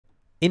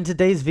In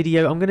today's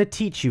video, I'm going to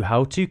teach you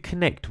how to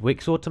connect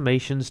Wix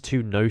automations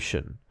to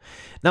Notion.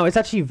 Now, it's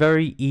actually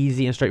very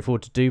easy and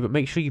straightforward to do, but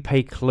make sure you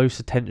pay close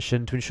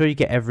attention to ensure you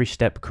get every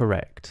step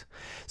correct.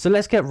 So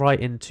let's get right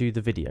into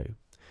the video.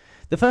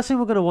 The first thing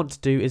we're going to want to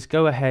do is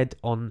go ahead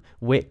on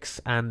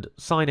Wix and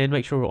sign in,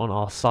 make sure we're on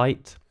our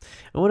site.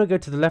 I want to go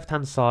to the left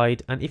hand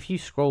side, and if you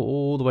scroll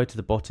all the way to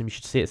the bottom, you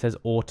should see it says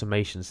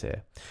automations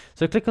here.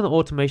 So click on the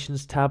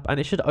automations tab and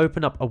it should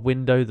open up a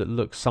window that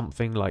looks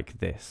something like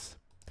this.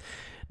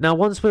 Now,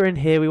 once we're in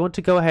here, we want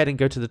to go ahead and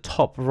go to the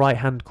top right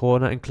hand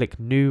corner and click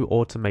New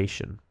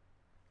Automation.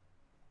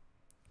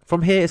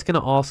 From here, it's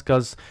going to ask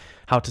us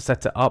how to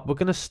set it up. We're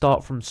going to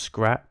start from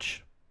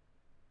scratch.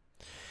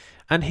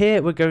 And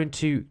here we're going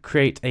to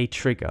create a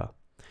trigger.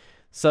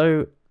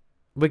 So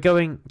we're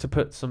going to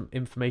put some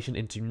information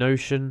into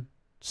Notion.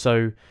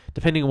 So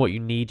depending on what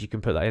you need, you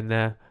can put that in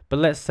there. But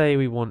let's say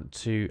we want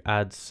to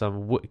add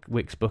some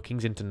Wix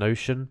bookings into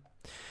Notion.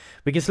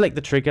 We can select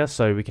the trigger,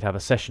 so we could have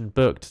a session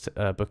booked,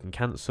 booking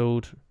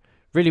cancelled,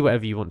 really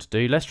whatever you want to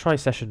do. Let's try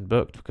session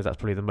booked because that's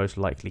probably the most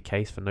likely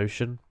case for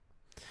Notion.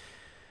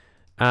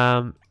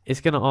 It's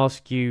going to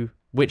ask you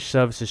which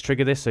services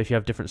trigger this, so if you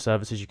have different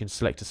services you can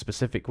select a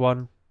specific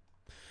one.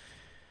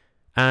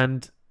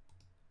 And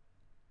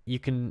you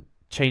can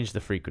change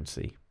the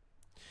frequency.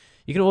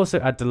 You can also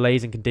add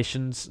delays and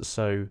conditions,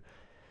 so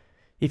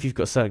if you've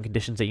got certain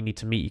conditions that you need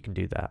to meet, you can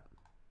do that.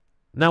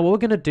 Now what we're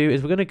going to do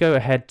is we're going to go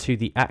ahead to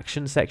the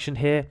action section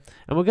here,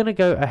 and we're going to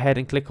go ahead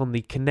and click on the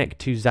connect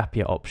to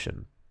Zapier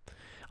option.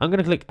 I'm going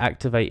to click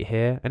activate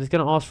here, and it's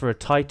going to ask for a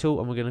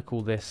title, and we're going to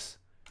call this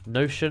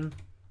Notion,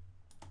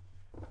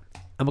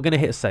 and we're going to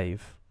hit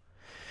save.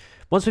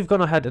 Once we've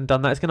gone ahead and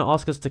done that, it's going to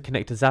ask us to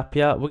connect to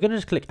Zapier. We're going to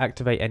just click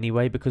activate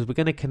anyway because we're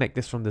going to connect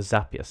this from the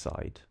Zapier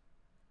side.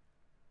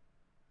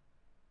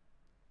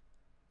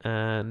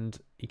 And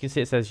you can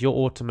see it says your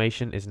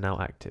automation is now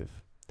active.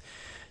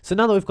 So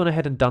now that we've gone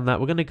ahead and done that,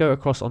 we're going to go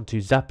across onto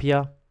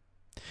Zapier.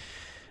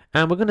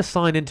 And we're going to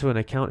sign into an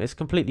account. It's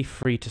completely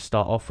free to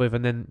start off with,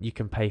 and then you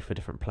can pay for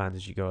different plans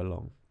as you go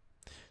along.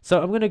 So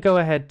I'm going to go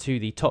ahead to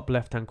the top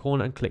left hand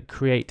corner and click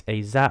create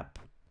a zap.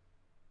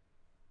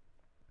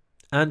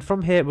 And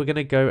from here, we're going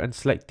to go and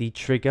select the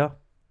trigger.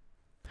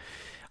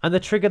 And the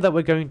trigger that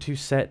we're going to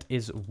set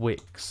is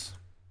Wix.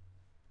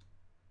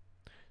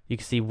 You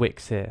can see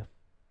Wix here.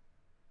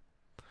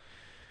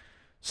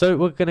 So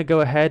we're going to go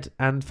ahead,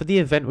 and for the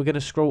event, we're going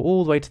to scroll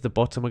all the way to the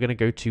bottom. We're going to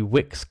go to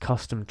Wix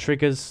Custom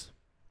Triggers.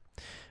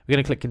 We're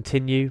going to click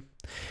Continue.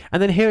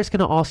 And then here it's going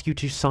to ask you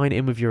to sign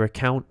in with your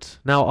account.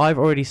 Now, I've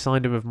already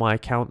signed in with my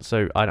account,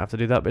 so I don't have to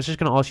do that. But it's just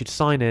going to ask you to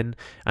sign in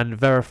and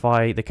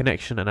verify the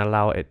connection and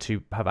allow it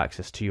to have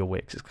access to your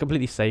Wix. It's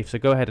completely safe, so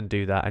go ahead and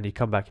do that. And you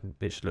come back and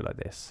it should look like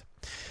this.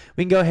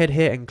 We can go ahead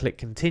here and click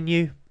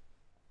Continue.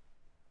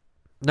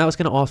 Now it's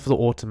going to ask for the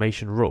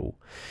automation rule.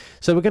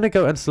 So we're going to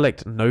go and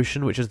select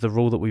Notion, which is the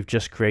rule that we've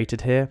just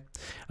created here.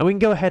 And we can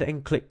go ahead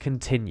and click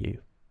Continue.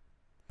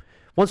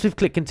 Once we've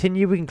clicked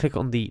Continue, we can click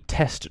on the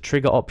Test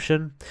Trigger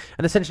option.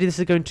 And essentially this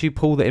is going to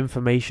pull the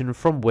information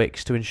from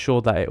Wix to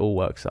ensure that it all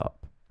works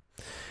up.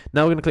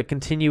 Now we're going to click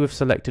Continue with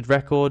Selected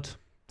Record.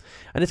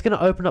 And it's going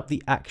to open up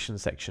the Action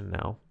section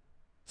now.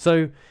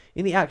 So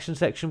in the Action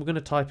section, we're going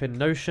to type in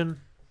Notion.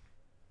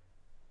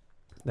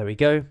 There we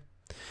go.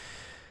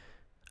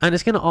 And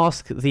it's going to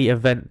ask the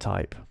event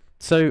type.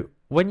 So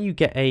when you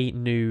get a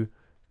new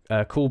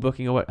call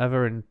booking or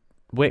whatever in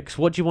Wix,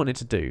 what do you want it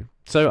to do?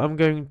 So I'm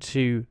going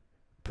to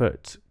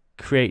put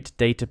create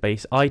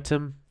database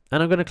item,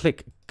 and I'm going to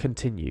click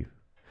continue.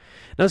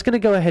 Now it's going to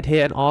go ahead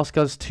here and ask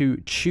us to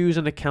choose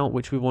an account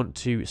which we want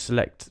to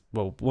select,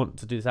 well, want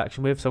to do this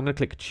action with. So I'm going to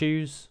click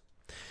choose,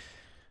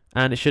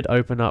 and it should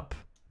open up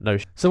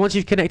Notion. So once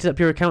you've connected up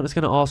your account, it's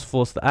going to ask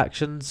for the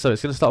actions. So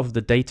it's going to start with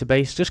the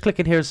database. Just click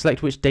in here and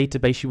select which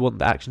database you want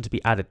the action to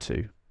be added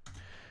to.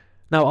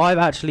 Now I've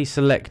actually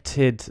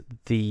selected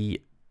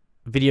the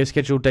video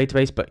schedule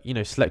database, but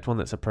select one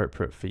that's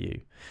appropriate for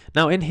you.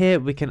 Now in here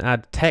we can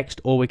add text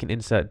or we can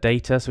insert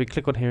data. So we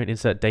click on here and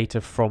insert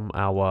data from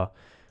our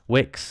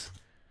Wix.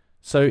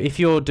 So if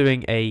you're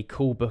doing a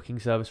call booking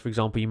service, for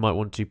example, you might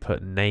want to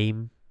put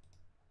name,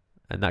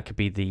 and that could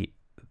be the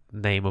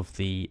name of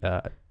the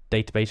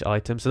database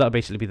item. So that'll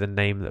basically be the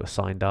name that was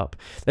signed up.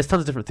 There's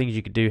tons of different things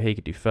you could do here. You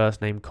could do first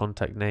name,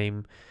 contact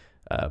name.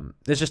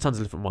 There's just tons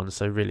of different ones,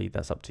 so really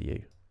that's up to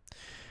you.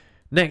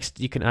 Next,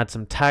 you can add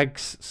some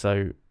tags.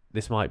 So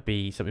this might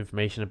be some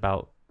information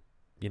about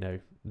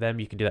them.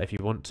 You can do that if you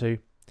want to.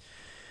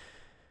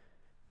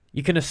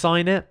 You can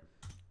assign it.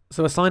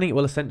 So assigning it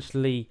will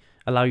essentially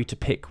allow you to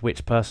pick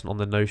which person on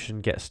the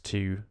Notion gets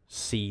to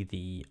see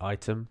the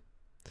item.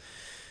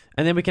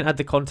 And then we can add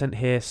the content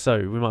here. So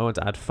we might want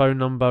to add phone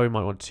number, we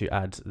might want to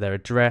add their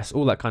address,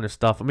 all that kind of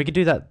stuff. And we can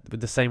do that with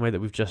the same way that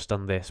we've just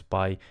done this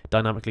by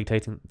dynamically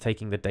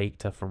taking the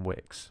data from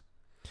Wix.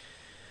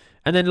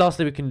 And then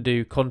lastly, we can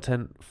do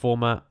content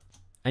format,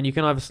 and you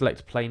can either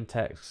select plain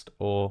text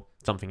or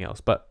something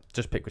else, but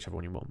just pick whichever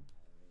one you want.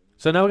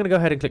 So now we're going to go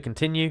ahead and click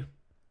continue.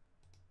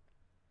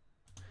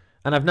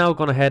 And I've now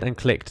gone ahead and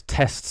clicked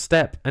test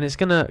step, and it's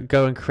going to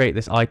go and create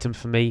this item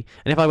for me.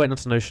 And if I went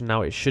onto Notion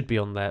now, it should be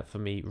on there for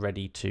me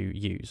ready to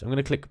use. I'm going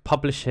to click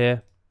publish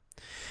here,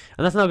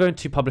 and that's now going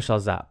to publish our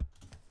Zap.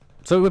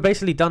 So we're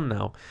basically done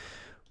now.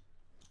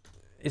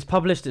 It's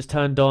published, it's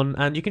turned on,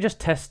 and you can just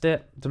test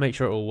it to make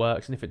sure it all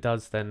works. And if it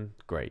does, then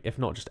great. If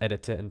not, just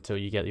edit it until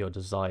you get your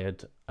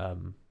desired,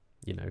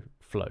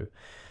 flow.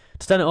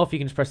 To turn it off, you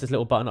can just press this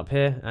little button up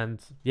here,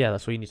 and yeah,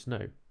 that's all you need to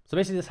know. So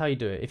basically, that's how you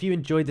do it. If you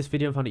enjoyed this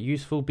video and found it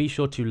useful, be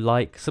sure to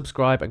like,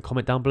 subscribe, and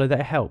comment down below that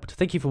it helped.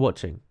 Thank you for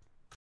watching.